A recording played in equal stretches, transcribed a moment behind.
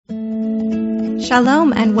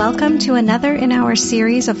Shalom and welcome to another in our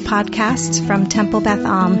series of podcasts from Temple Beth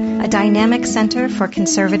Am, a dynamic center for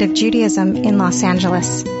conservative Judaism in Los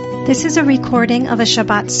Angeles. This is a recording of a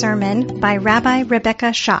Shabbat sermon by Rabbi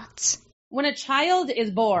Rebecca Schatz. When a child is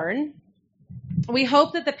born, we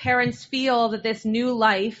hope that the parents feel that this new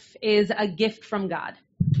life is a gift from God.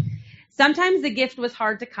 Sometimes the gift was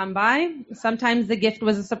hard to come by. Sometimes the gift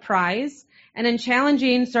was a surprise. And in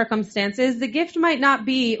challenging circumstances, the gift might not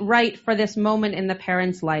be right for this moment in the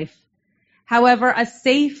parent's life. However, a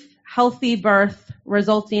safe, healthy birth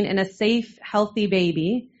resulting in a safe, healthy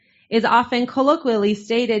baby is often colloquially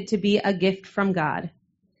stated to be a gift from God.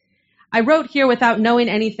 I wrote here without knowing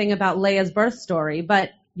anything about Leah's birth story, but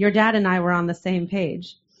your dad and I were on the same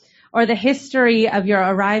page. Or the history of your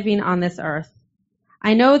arriving on this earth.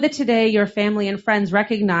 I know that today your family and friends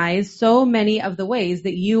recognize so many of the ways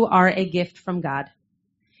that you are a gift from God.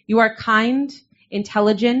 You are kind,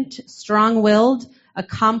 intelligent, strong-willed, a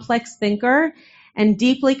complex thinker, and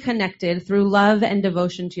deeply connected through love and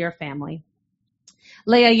devotion to your family.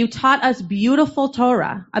 Leah, you taught us beautiful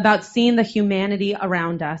Torah about seeing the humanity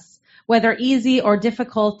around us. Whether easy or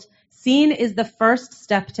difficult, seeing is the first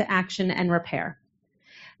step to action and repair.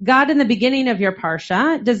 God in the beginning of your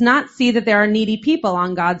parsha does not see that there are needy people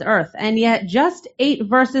on God's earth, and yet just 8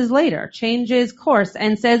 verses later changes course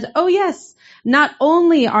and says, oh yes, not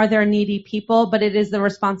only are there needy people, but it is the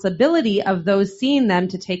responsibility of those seeing them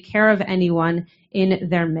to take care of anyone in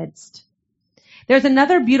their midst. There's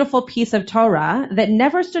another beautiful piece of Torah that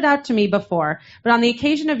never stood out to me before, but on the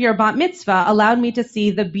occasion of your bat mitzvah allowed me to see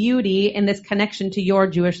the beauty in this connection to your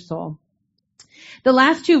Jewish soul. The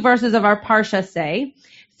last 2 verses of our parsha say,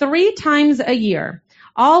 3 times a year,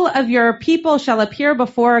 all of your people shall appear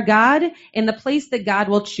before God in the place that God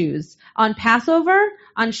will choose. On Passover,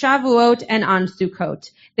 on Shavuot, and on Sukkot.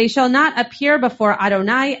 They shall not appear before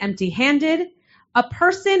Adonai empty-handed. A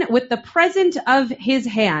person with the present of his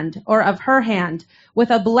hand, or of her hand, with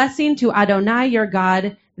a blessing to Adonai your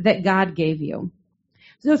God that God gave you.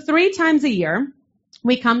 So 3 times a year,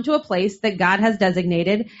 we come to a place that God has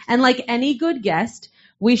designated, and like any good guest,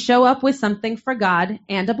 we show up with something for God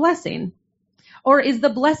and a blessing. Or is the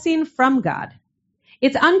blessing from God?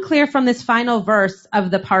 It's unclear from this final verse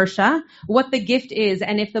of the Parsha what the gift is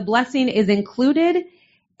and if the blessing is included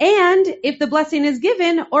and if the blessing is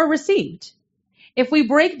given or received. If we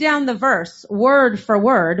break down the verse word for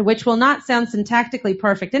word, which will not sound syntactically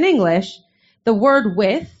perfect in English, the word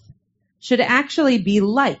with should actually be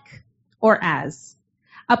like or as.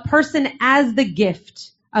 A person as the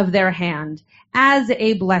gift of their hand, as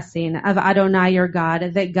a blessing of Adonai your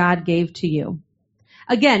God that God gave to you.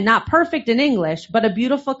 Again, not perfect in English, but a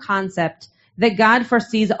beautiful concept that God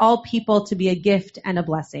foresees all people to be a gift and a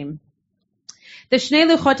blessing. The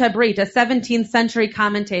Shnei Luchot HaBrit, a 17th century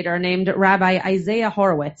commentator named Rabbi Isaiah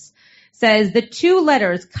Horowitz, says the 2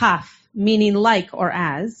 letters kaf, meaning like or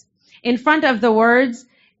as, in front of the words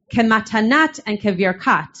kematanat and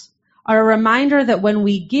kevirkat, are a reminder that when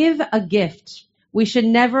we give a gift, we should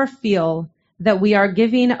never feel that we are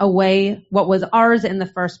giving away what was ours in the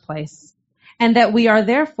first place, and that we are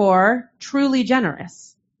therefore truly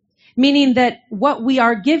generous. Meaning that what we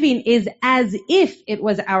are giving is as if it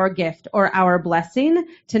was our gift or our blessing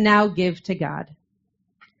to now give to God.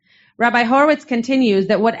 Rabbi Horowitz continues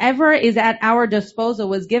that whatever is at our disposal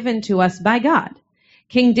was given to us by God.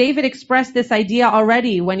 King David expressed this idea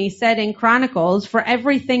already when he said in Chronicles, "For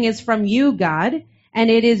everything is from you, God,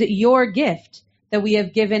 and it is your gift that we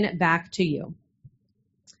have given back to you."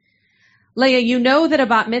 Leah, you know that a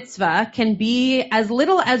bat mitzvah can be as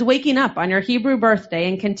little as waking up on your Hebrew birthday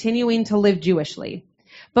and continuing to live Jewishly.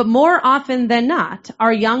 But more often than not,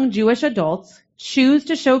 our young Jewish adults choose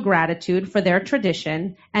to show gratitude for their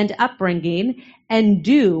tradition and upbringing and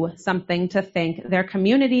do something to thank their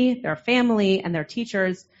community, their family, and their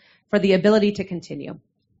teachers for the ability to continue.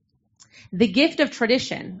 The gift of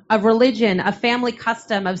tradition, of religion, of family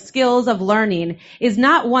custom, of skills, of learning is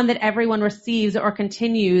not one that everyone receives or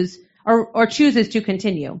continues or chooses to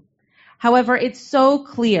continue. However, it's so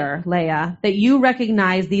clear, Leah, that you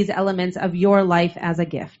recognize these elements of your life as a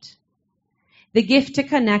gift. The gift to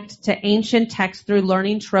connect to ancient texts through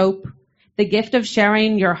learning trope, the gift of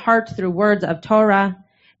sharing your heart through words of Torah,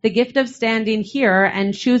 the gift of standing here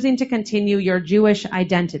and choosing to continue your Jewish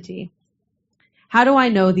identity. How do I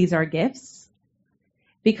know these are gifts?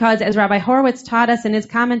 Because as Rabbi Horowitz taught us in his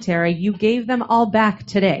commentary, you gave them all back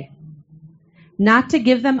today. Not to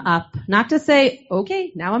give them up, not to say,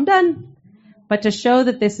 okay, now I'm done, but to show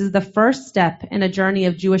that this is the first step in a journey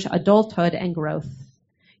of Jewish adulthood and growth.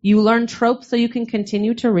 You learn tropes so you can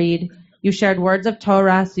continue to read. You shared words of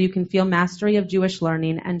Torah so you can feel mastery of Jewish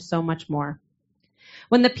learning and so much more.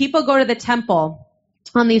 When the people go to the temple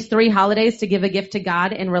on these 3 holidays to give a gift to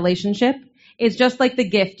God in relationship, it's just like the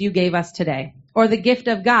gift you gave us today, or the gift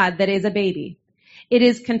of God that is a baby. It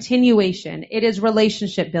is continuation. It is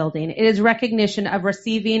relationship building. It is recognition of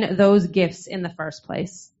receiving those gifts in the first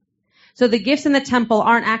place. So the gifts in the temple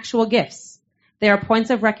aren't actual gifts. They are points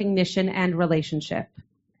of recognition and relationship.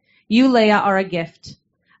 You, Leah, are a gift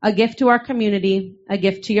to our community, a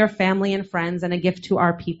gift to your family and friends, and a gift to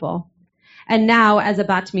our people. And now, as a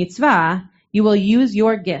bat mitzvah, you will use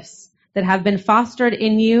your gifts that have been fostered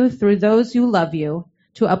in you through those who love you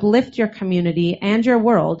to uplift your community and your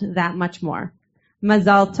world that much more.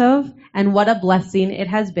 Mazal tov, and what a blessing it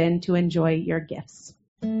has been to enjoy your gifts.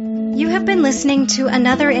 You have been listening to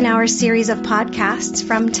another in our series of podcasts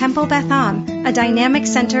from Temple Beth Am, a dynamic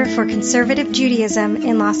center for conservative Judaism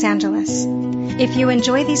in Los Angeles. If you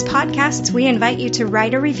enjoy these podcasts, we invite you to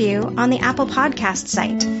write a review on the Apple Podcast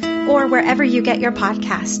site or wherever you get your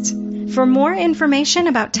podcasts. For more information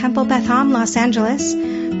about Temple Beth Am Los Angeles,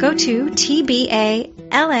 go to tbala.org.